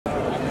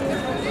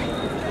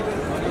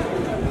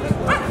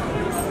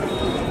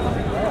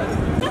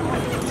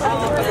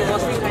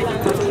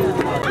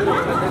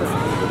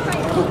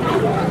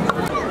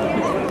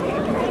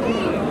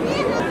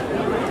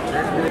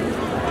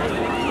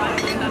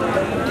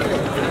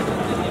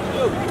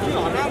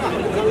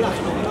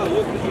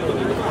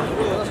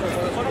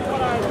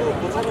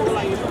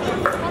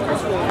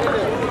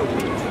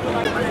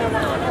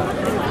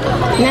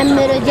नाम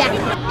मेरो ज्याक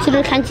सुरु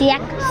खान्छु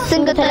याक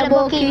सुनको थला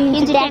बोकी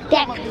हिन्जु ट्याक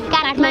ट्याक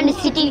काठमाडौँ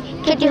सिटी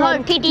केटी हर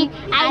केटी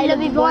आई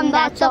लभ यु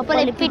भन्दा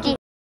चप्पलले पिटी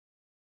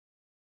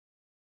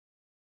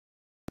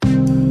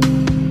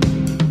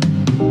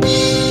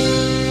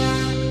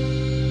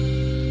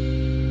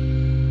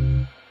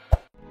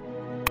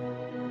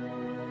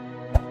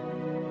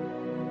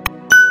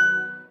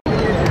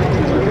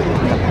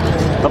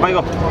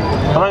तपाईको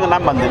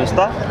नाम भनिदिनुस्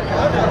त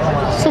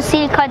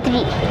सुशील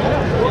खत्री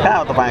कहाँ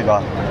हो तपाईको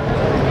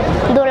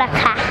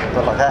दोलखा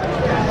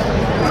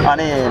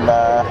अनि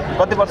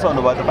कति वर्ष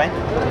हुनुभयो तपाई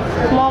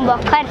म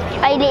भर्खर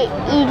अहिले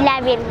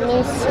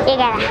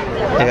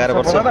 11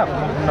 वर्ष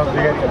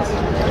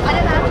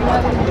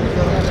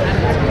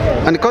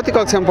अनि कति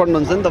कक्षामा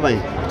पढ्नुहुन्छ नि तपाई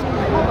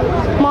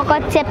म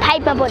कक्षा 5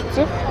 मा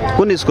पढ्छु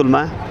कुन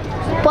स्कुलमा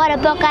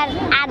परोपकार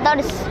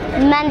आदर्श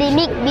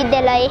माध्यमिक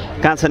विद्यालय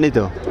कहाँ छ नि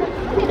त्यो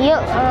यो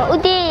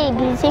उतै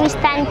भिलसिङ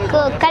स्थानको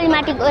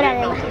कालीमाटीको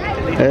ओरामा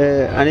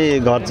अनि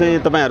घर चाहिँ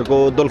तपाईहरुको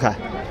दोलखा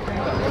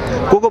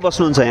को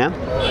बस्नुहुन्छ यहाँ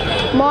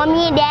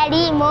मम्मी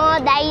ड्याडी म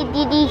दाइ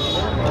दिदी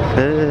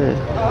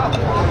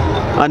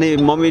अनि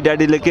मम्मी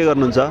ड्याडीले के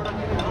गर्नुहुन्छ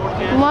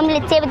मम्मीले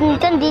चिया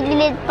बेच्नुहुन्छ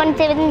दिदीले पनि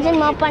चिया बेच्नुहुन्छ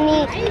म पनि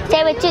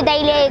चिया बेच्छु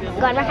दाइले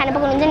घरमा खाना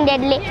पकाउनुहुन्छ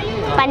ड्याडीले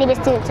पानी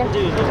बेच्नुहुन्छ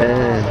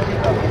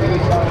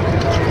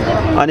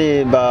अनि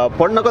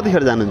पढ्न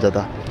कतिखेर जानुहुन्छ त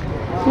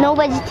 9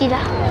 बजेतिर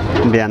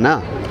बिहान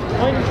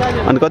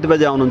अनि कति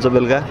बजे आउनुहुन्छ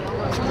बेलुका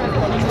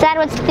 4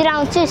 बजेतिर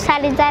आउँछु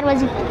 4:30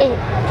 बजे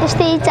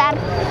त्यस्तै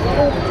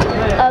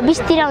 4:20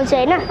 तिर आउँछु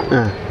हैन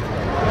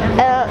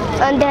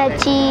अन्त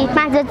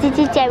 5 बजे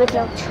चाहिँ चिया बेच्न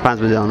आउँछु 5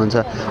 बजे आउनुहुन्छ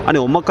अनि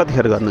होमवर्क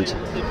कतिखेर गर्नुहुन्छ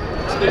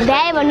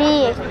भ्याए भने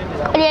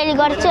अलिअलि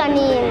गर्छु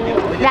अनि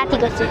राति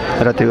गर्छु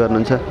राति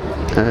गर्नुहुन्छ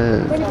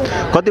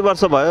कति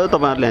वर्ष भयो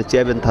तपाईहरुले यहाँ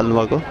चिया बेच्न थाल्नु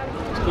भएको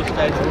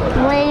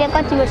मैले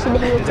कति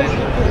वर्षदेखि चाहिँ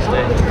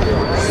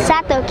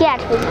 7 हो कि 8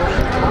 हो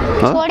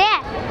छोड्या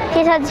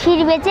त्यसपछि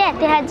फेरि बेचे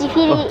त्यसपछि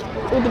फेरि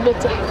उति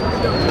बेचे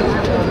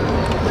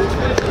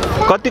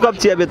कति कप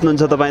चिया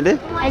बेच्नुहुन्छ तपाईले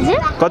हजुर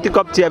कति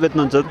कप चिया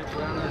बेच्नुहुन्छ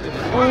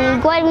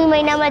गर्मी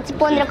महिनामा चाहिँ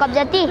 15 कप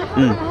जति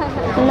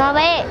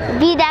नभए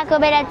बिदाको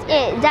बेला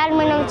जाड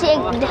महिनामा चाहिँ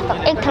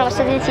एक थर्मस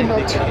जति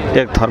छिन्छु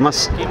एक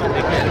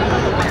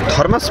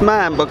थर्मसमा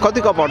कति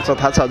कप अट्छ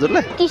थाहा छ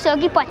हजुरलाई 30 हो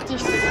कि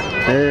 25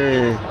 ए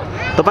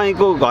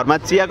तपाईको घरमा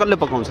चिया कसले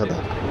पकाउँछ त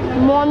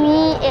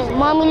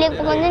मम्मीले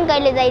पकाउँछन्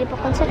कहिले दाइले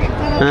पकाउँछ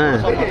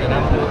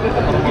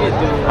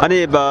अनि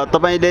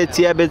तपाईले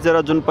चिया बेचेर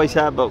जुन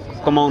पैसा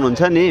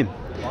कमाउनुहुन्छ नि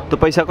त्यो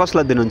पैसा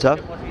कसलाई दिनुहुन्छ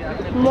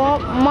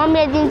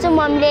मम्मीले दिन्छु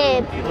मम्मीले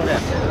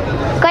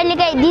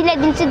कहिलेकाहीँ दिदीलाई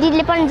दिन्छु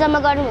दिदीले पनि जम्मा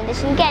गर्नु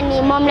हुँदैछ कि अनि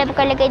मम्मीलाई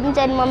कहिलेकाहीँ दिन्छ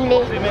अनि मम्मीले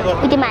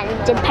उतिमा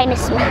हाल्नुहुन्छ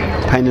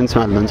फाइनान्समा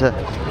हाल्नुहुन्छ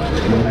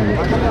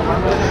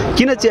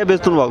किन चिया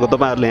बेच्नु भएको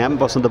तपाईहरुले यहाँ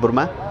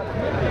बसन्तपुरमा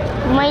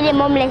मैले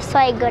मम्मीलाई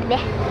सहयोग गर्दै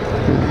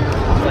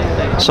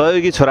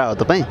सहयोगी छोरा हो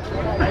तपाई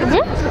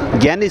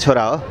ज्ञानी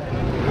छोरा हो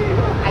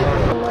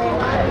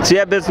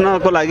चिया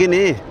बेच्नको लागि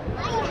नि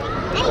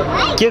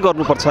के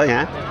गर्नुपर्छ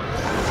यहाँ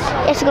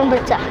यसो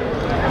गर्नुपर्छ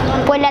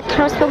पहिला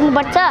थर्मस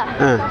बोक्नुपर्छ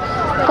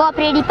कप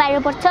रेडी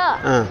पार्नुपर्छ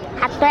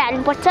हातमा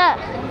हाल्नुपर्छ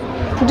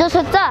जो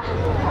सोध्छ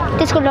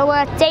त्यसको लौमा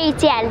चाहिँ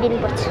चिया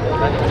हालिदिनुपर्छ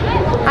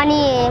अनि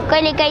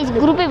कहिलेकाहीँ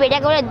ग्रुपै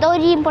भेटेको बेला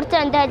दौडिनुपर्छ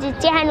अन्त चाहिँ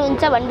चिया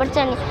खानुहुन्छ भन्नुपर्छ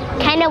अनि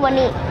खाएन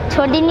भने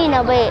छोडिदिनु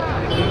नभए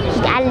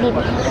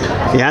हालिदिनु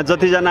यहाँ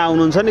जतिजना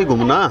आउनुहुन्छ नि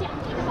घुम्न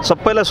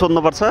सबैलाई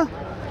सोध्नुपर्छ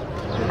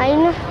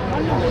हैन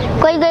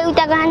कोही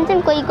उताको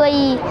खान्छन् कोही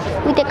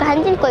उताको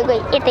खान्छन् कोही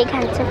यतै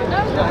खान्छन्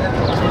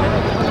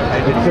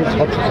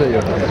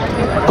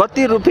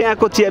कति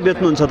रुपैयाँको चिया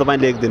बेच्नुहुन्छ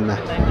तपाईले एक दिनमा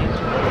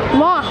म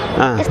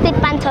त्यस्तै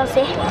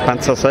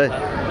 500-600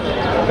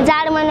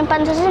 जाड महिना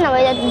 500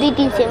 नभए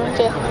 200-300 हुन्छ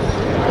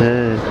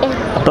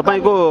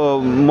तपाईको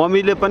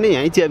मम्मीले पनि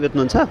यही चिया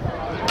बेच्नुहुन्छ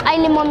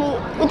अहिले मम्मी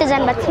उता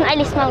जानु भएको छ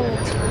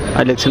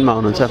अहिले एकछिनमा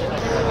आउनुहुन्छ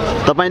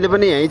तपाईले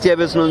पनि यही चिया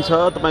बेच्नुहुन्छ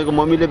तपाईको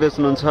मम्मीले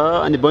बेच्नुहुन्छ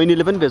अनि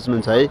बहिनीले पनि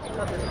बेच्नुहुन्छ है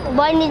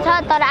बहिनी छ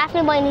तर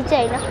आफ्नै बहिनी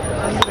चाहिँ हैन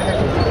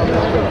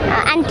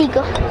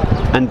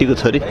आन्टीको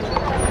छोरी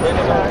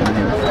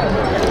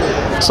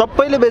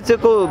सबैले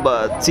बेचेको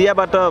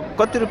चियाबाट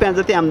कति रुपैयाँ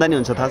जति आम्दानी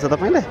हुन्छ थाहा छ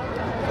तपाईलाई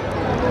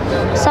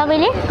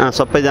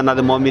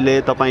सबैजनाले मम्मीले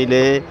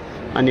तपाईले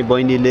अनि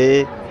बहिनीले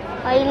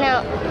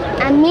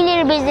हैन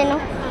मिलेर बेच्दैनौ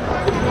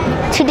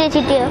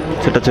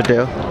छुट्टै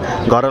हो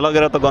घर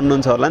लगेर त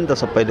गर्नुहुन्छ होला नि त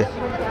सबैले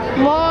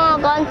म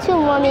गर्छु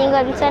मम्मी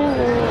गर्छन्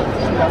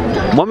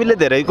मम्मीले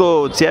धेरैको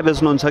चिया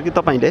बेच्नुहुन्छ कि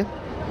तपाईले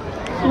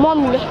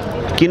मम्मीले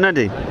किन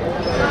नि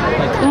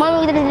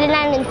मम्मीले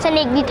लानुहुन्छ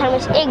एक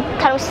थर्मस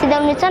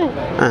सिधाउनुहुन्छ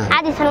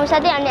आधी थर्मस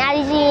साथै अनि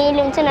आधी चाहिँ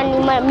ल्याउँछन् अनि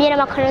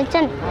मेरोमा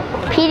खनाउँछन्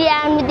फेरि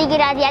आउनुदेखि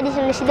आधी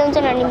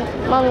सिधाउँछन् अनि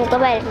मम्मीको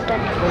बाहिर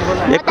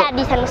म त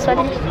आधी थर्मस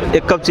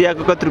एक कप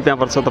चियाको कति रुपैयाँ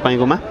पर्छ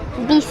तपाईकोमा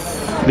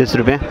 20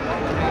 रुपैयाँ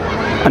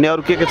अनि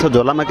अरु के छ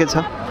झोलामा के छ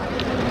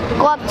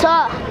कप छ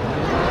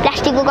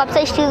प्लास्टिकको कप छ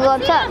स्टिलको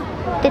कप छ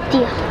त्यति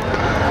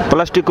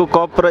प्लास्टिकको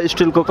कप र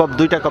स्टिलको कप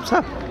दुईटा कप छ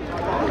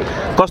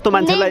कस्तो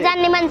मान्छेलाई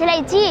जान्ने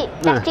मान्छेलाई चाहिँ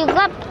प्लास्टिकको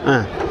कप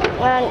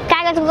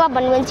कागजको कप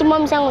भन्नु भने चाहिँ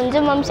मम्मीसँग हुन्छ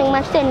मम्मीसँग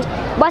मात्रै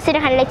बसेर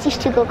खानेलाई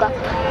स्टिलको कप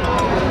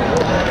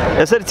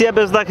यसरी चिया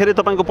बेच्दाखेरि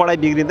तपाईँको पढाइ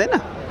बिग्रिँदैन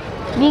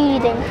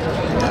बिग्रिँदैन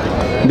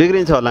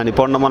बिग्रिन्छ होला नि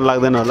पढ्न मन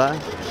लाग्दैन होला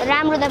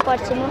राम्रो त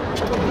पढ्छु म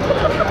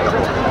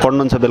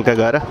पढ्नुहुन्छ बेलुका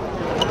गएर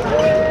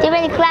त्यही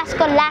पनि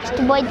क्लासको लास्ट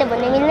बोय त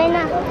भन्ने मिल्दैन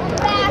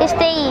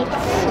त्यस्तै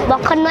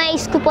भर्खर नयाँ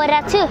स्कुल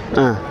पढिरहेको छु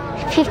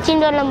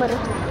 15 रोल नम्बर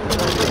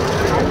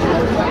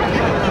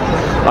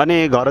अनि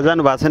घर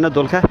जानु भएको छैन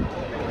दोलखा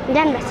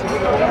जानुभएको छ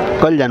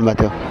कहिले जानुभएको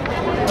थियो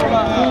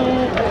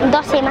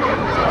दसैँमा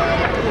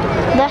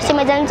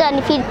जान्छ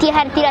अनि फेरि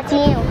तिहारतिर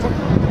चाहिँ यहीँ आउँछ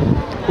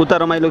उता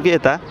रमाइलो कि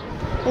यता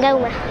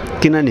गाउँमा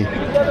किन नि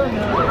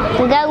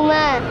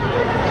गाउँमा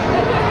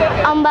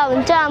अम्बा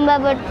हुन्छ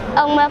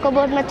अम्बाको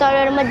बोटमा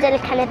चढेर मजाले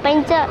खान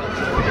पाइन्छ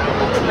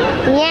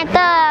यहाँ त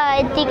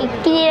यति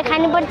किनेर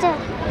खानुपर्छ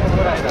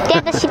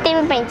त्यहाँ त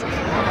सित्तैमा पाइन्छ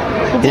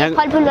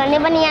फलफुल भन्ने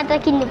पनि यहाँ त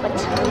किन्नुपर्छ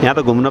यहाँ त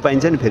घुम्न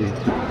पाइन्छ नि फेरि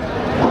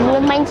घुम्नु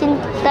पाइन्छ नि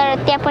तर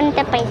त्यहाँ पनि त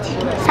पाइन्छ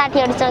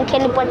साथीहरूसँग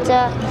खेल्नुपर्छ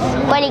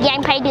कहिले ग्याङ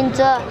फाइट हुन्छ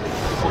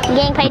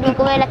ग्याङ फाइट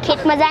भएको बेला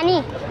खेतमा जाने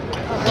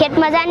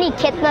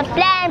खेतमा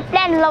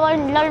प्लान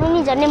लड्नु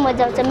नि झन्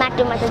मजा आउँछ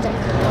माटोमा त झन्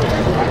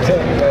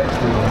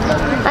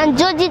अनि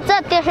जो जित्छ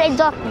त्यसलाई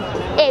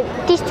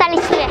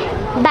 30-40 रुपियाँ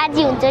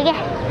बाजी हुन्छ क्या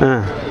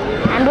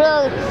हाम्रो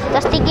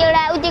जस्तै कि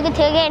एउटा उतिको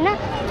थियो क्या होइन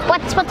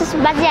 50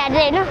 बाजी हारेर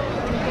होइन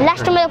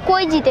लास्टमा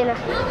कोही जितेन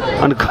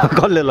अनि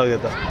कसले लग्यो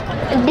त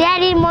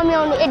ड्याडी मम्मी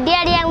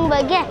ड्याडी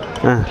आउनुभयो क्या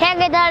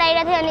ठ्याक्कै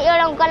दौडाइरहेको थियो अनि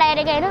एउटा अङ्कल आएर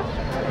क्या होइन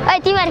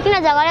तिमीहरू किन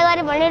झगडा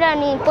गऱ्यो भनेर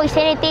अनि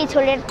पैसा नै त्यही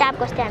छोडेर टाप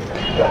कस्तै हान्थ्यो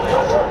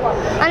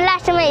अनि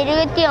लास्टमा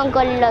हेरेको त्यो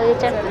अङ्कलले लग्यो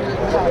चाहिँ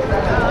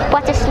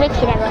 50 रुपियाँ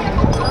खिरा गयो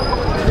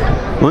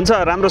हुन्छ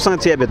राम्रोसँग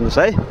चिया बेच्नुहोस्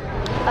है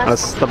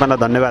हस् तपाईँलाई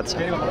धन्यवाद छ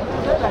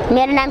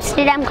मेरो नाम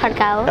श्रीराम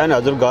खड्का हो अनि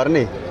हजुर घर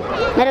नि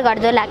मेरो घर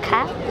दोलखा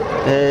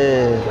ए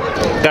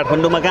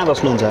काठमाडौँमा कहाँ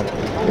बस्नुहुन्छ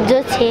जो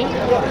छे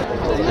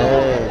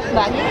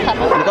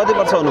अनि कति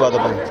वर्ष हुनुभयो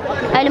तपाईँ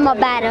अहिले म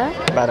 12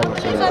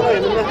 वर्ष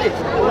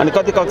अनि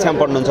कति कक्षामा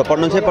पढ्नुहुन्छ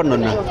कि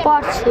पढ्नुहुन्न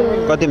पढ्छु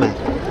कतिमा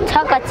 6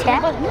 कक्षा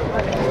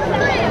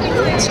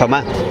 6मा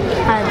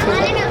हजुर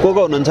को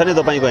हुनुहुन्छ नि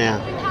तपाईँको यहाँ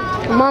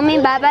मम्मी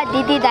बाबा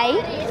दिदी दाइ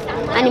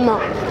अनि म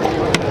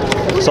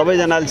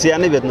सबैजनाले चिया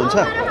नै बेच्नुहुन्छ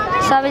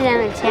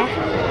सबैजना चिया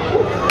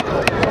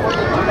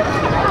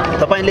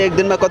तपाईँले एक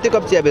दिनमा कति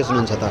कप चिया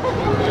बेच्नुहुन्छ त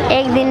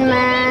एक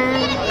दिनमा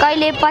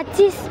कहिले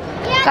 25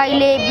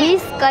 कहिले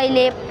 20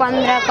 कहिले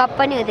 15 कप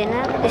पनि हुँदैन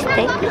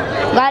त्यस्तै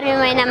गर्मी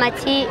महिनामा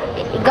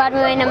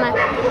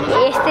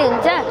यस्तै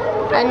हुन्छ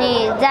अनि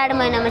जाडो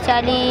महिनामा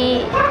चाहिँ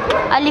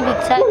अलि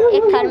बिग्छ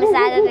एक थरमा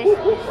सादा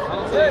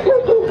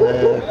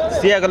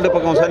चिया कसले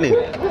पकाउँछ नि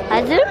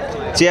हजुर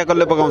चिया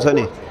कसले पकाउँछ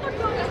नि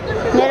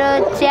मेरो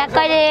चिया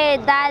कहिले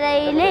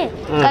दादाले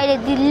कहिले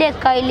दिदीले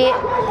कहिले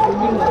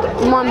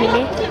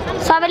मम्मीले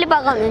सबैले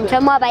पकाउनुहुन्छ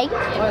म बाहेक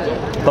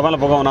तपाईँलाई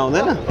पकाउन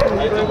आउँदैन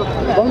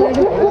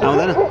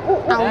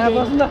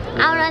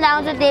आउन त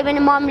आउँछ त्यही पनि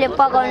मम्मीले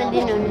पकाउन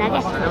दिनुहुन्न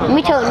क्या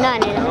मिठो हुन्न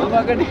भनेर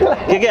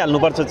के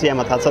हाल्नुपर्छ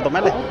चियामा थाहा छ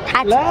तपाईँलाई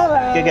थाहा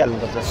छ के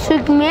हाल्नुपर्छ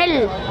सुकमेल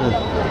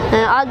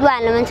अदुवा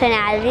हाल्नु मन छैन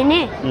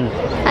हालिदिने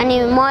अनि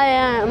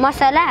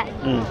मसला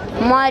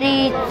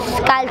मरिच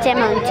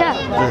कालचियामा हुन्छ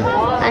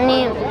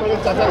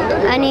अनि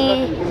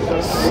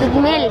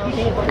सुकमेल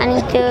अनि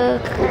त्यो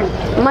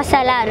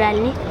मसलाहरू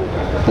हाल्ने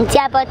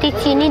चियापत्ती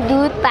चिनी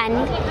दुध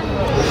पानी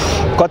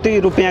कति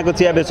रुपियाँको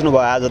चिया बेच्नु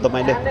भयो आज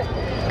तपाईँले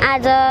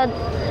आज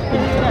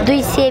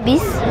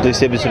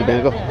 220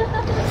 रुपियाँको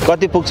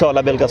कति पुग्छ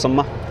होला बेलुकासम्म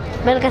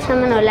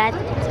होला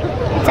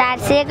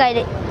 400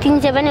 कहिले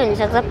 300 पनि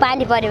हुनसक्छ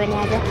पानी पऱ्यो भने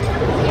आज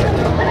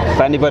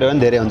पानी पऱ्यो भने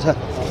धेरै हुन्छ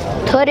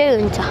थोरै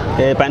हुन्छ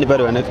ए पानी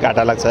पऱ्यो भने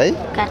काटा लाग्छ है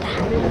काटा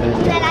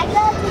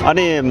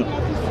अनि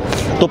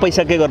त्यो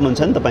पैसा के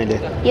गर्नुहुन्छ नि तपाईँले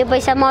यो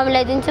पैसा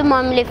मम्मीलाई दिन्छु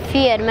मम्मीले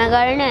फीहरूमा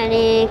गर्ने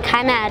अनि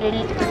खानाहरू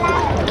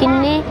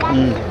किन्ने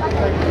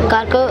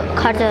घरको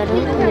खर्चहरू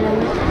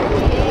मिलाउने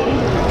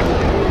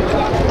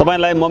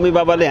तपाईँलाई मम्मी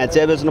बाबाले यहाँ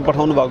चिया बेच्नु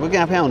पठाउनु भएको कि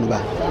आफै आउनु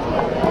भयो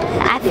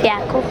आफै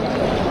आएको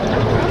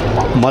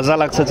मजा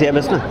लाग्छ चिया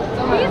बेच्न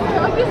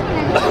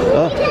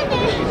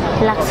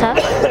लाग्छ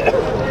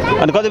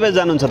अनि कति बजी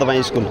जानुहुन्छ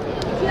तपाईँ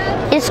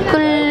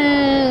स्कुल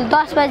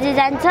 10 बजी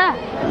जान्छ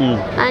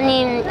अनि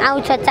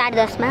आउँछ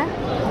 4:10 मा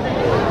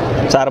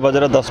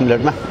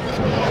 4:10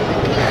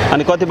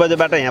 अनि कति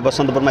बजेबाट यहाँ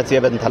बसन्तपुरमा चिया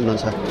बेच्न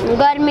थाल्नुहुन्छ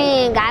गर्मी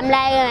घाम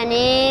लाग्यो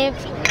भने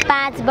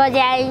 5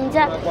 बजे आइन्छ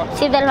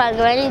शीतल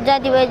फर्क्यो भने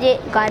जति बजे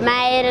घरमा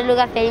आएर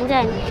लुगा फेरिन्छ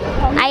अनि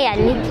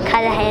आइहाल्ने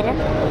खाजा खाएर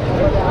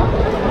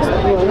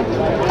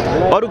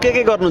अरू के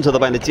गर्नुहुन्छ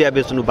तपाईँले चिया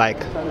बेच्नु बाहेक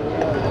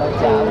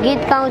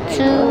गीत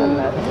गाउँछु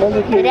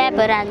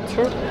ऱ्यापहरू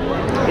हान्छु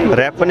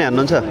ऱ्याप पनि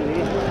हान्नुहुन्छ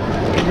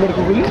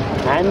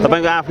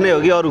तपाईँको आफ्नै हो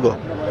कि अरूको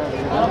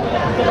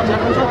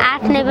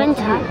आफ्नै पनि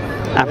छ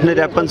आफ्नै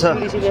ऱ्याप पनि छ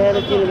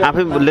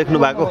आफै लेख्नु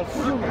भएको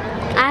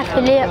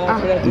आफूले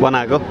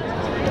बनाएको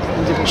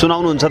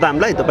सुनाउनुहुन्छ त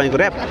हामीलाई तपाईँको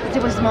ऱ्याप?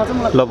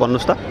 ल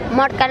भन्नुहोस् त।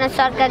 मटकाना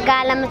सरका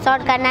गालामा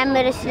चड्का नाम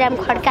मेरो श्रीराम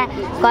खड्का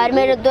घर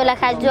मेरो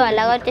दोलखा जो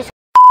हल्ला गर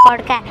त्यसको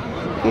पड्का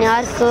अनि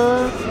अर्को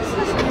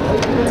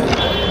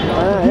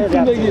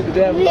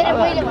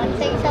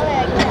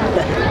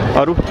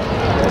अरू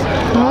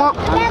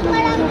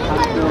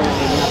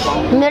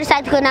मेरो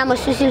साथीको नाम हो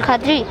सुशील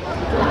खत्री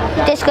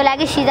त्यसको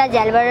लागि सिधा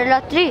झ्यालबाट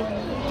लत्री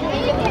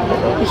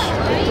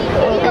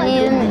अनि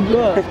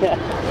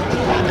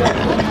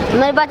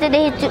मेरो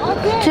बच्चादेखि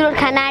चुरोट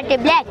खान आँटे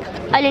ब्ल्याक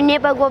अहिले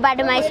नेपालको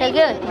बाटोमा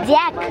आइसक्यो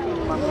ज्याक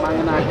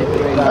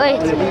ओइ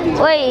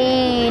ओइ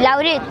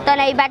लाउरे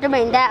तँलाई बाटोमा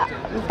हिँड्दा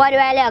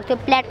परिवारले हक्थ्यो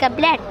प्ल्याटका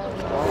प्ल्याट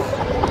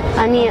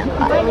अनि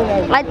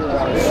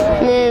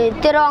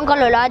तेरो अङ्कल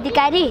होला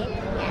अधिकारी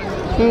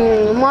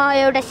म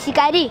एउटा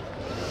सिकारी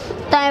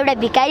त एउटा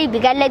भिकारी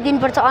भिखारीलाई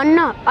दिनुपर्छ अन्न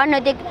अन्न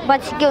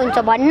दिएपछि के हुन्छ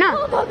भन्न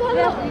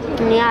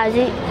अनि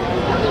अझै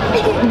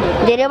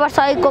धेरै वर्ष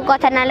अघिको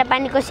कथा नाला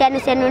पानीको सानो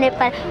सानो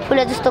नेपाल फुल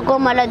जस्तो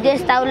कोमल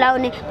देश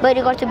ताउलाउने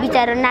बढी गर्छु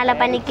विचार नाला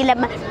पानी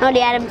किलामा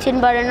नलिएर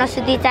छिनबाट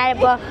नसुती चारे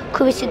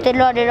खुबीसित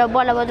लडेर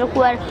बलभद्र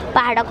कुवार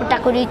पहाडको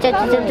टाकुरी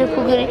चच्ची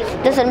खुकुरी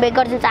दर्शन भए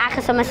गरिदिन्छ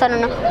आँखासम्म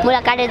सनाउन मुला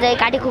काटेर जाइ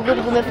काटी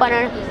खुकुरी घुमे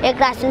पनाउन एक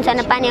ग्लास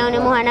सुनसाना पानी आउने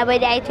मुहाना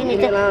बहिरी आइथियो नि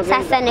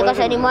सास साने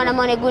कसरी मना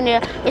मने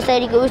गुनेर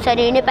यसरीको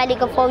उसरी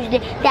नेपालीको फौजले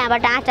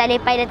त्यहाँबाट आँचाले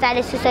पाइर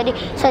चाले सुसरी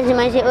सन्जी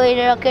मान्छे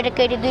ओहिरेर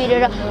केटाकेटी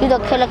दुइरेर युद्ध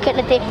खेल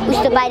खेल्थे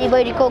उस्तो बारी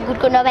बहिरीको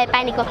गुटको नभए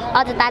पानीको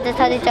अझ ताजा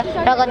छँदैछ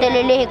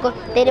रगतले लेखेको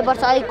धेरै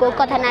वर्ष अघिको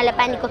कथा नाला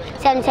पानीको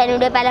सानो सानो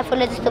नेपाललाई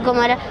फुल जस्तो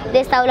घुमेर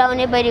देश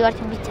ताउलाउने बहिरी गर्छ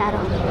विचार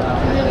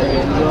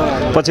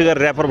पछि गएर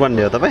ऱ्यापर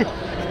बन्ने हो तपाईँ?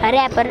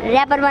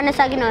 ऱ्यापर बन्न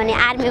सकिनु भने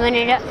आर्मी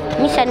बनेर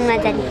मिसनमा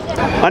जाने।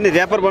 अनि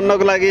ऱ्यापर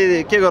बन्नको लागि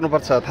के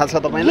गर्नुपर्छ थाहा छ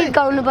तपाईँलाई? गीत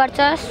गाउनुपर्छ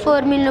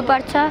स्वर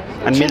मिल्नुपर्छ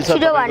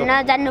छिटो भन्न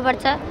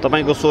जान्नुपर्छ।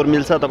 तपाईँको स्वर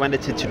मिल्छ तपाईँले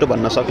छिटो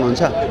भन्न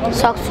सक्नुहुन्छ?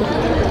 सक्छु।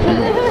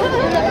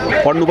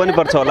 पढ्नु पनि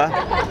पर्छ होला?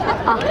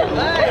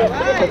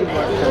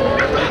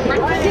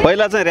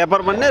 पहिला चाहिँ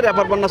ऱ्यापर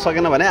बन्न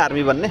सकेन भने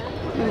आर्मी बन्ने?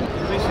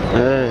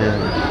 ए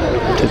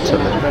ठिक छ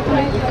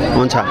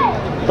हुन्छ।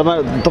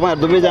 तपाईँ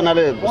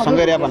दुवैजनाले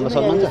सँगै ऱ्याप भन्न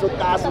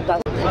सक्नुहुन्छ?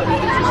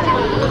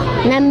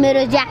 नाम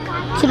मेरो ज्याक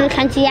सुरु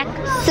खान्छु याक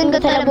सुनको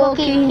थला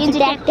बोकी हिन्दी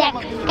ट्याक ट्याक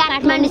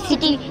काठमाडौँ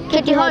सिटी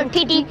केटी हल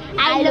केटी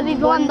आई लभ यु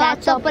भन्दा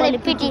चप्पलले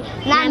पिटी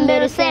नाम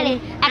मेरो सेरे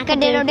आका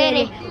डेरो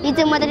डेरे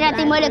हिजो म त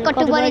राति मैले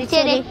कट्टु बने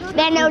चेरे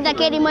बिहान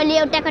उठ्दाखेरि मैले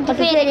एउटा कट्टु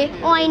फेरे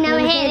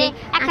ऐनामा हेरे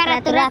आँखा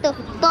रातो रातो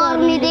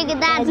तरुनी देखे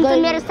दाजु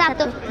मेरो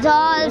सातो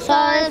जल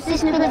सल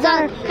सिस्नुको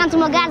जल खान्छु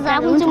म गाजा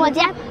हुन्छु म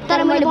ज्याक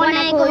तर मैले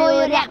बनाएको हो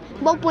यो ऱ्याप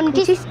बाउ पनि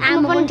ठिस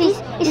आमा पनि ठिस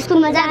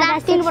स्कुलमा जाँदा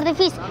तिर्नु पर्थ्यो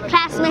फिस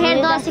क्लासमा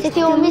हेर्दा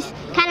सिक्थ्यो मिस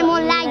खान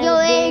मन लाग्यो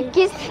ए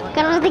किस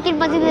कारण क्रिकेट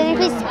पछि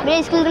फिस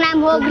मेरो स्कुलको नाम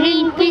हो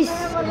ग्रिन पिस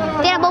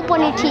तेरा बाउ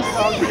पनि ठिस।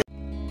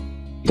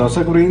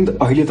 दर्शकवृन्द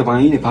अहिले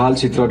तपाईँ नेपाल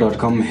चित्र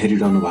 .com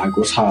हेरिरहनु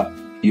भएको छ।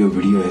 यो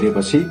भिडियो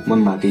हेरेपछि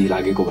मनमा केही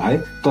लागेको भए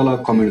तल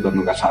कमेन्ट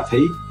गर्नुका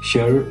साथै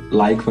शेयर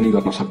लाइक पनि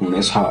गर्न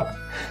सक्नुहुनेछ।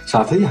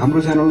 साथै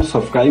हाम्रो च्यानल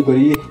सब्स्क्राइब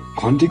गरी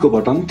घण्टीको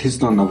बटन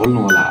थिच्न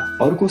नभुल्नुहोला।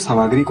 अर्को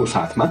सामग्रीको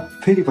साथमा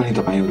फेरि पनि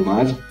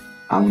तपाईहरुमाझ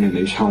आउने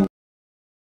नै छौं।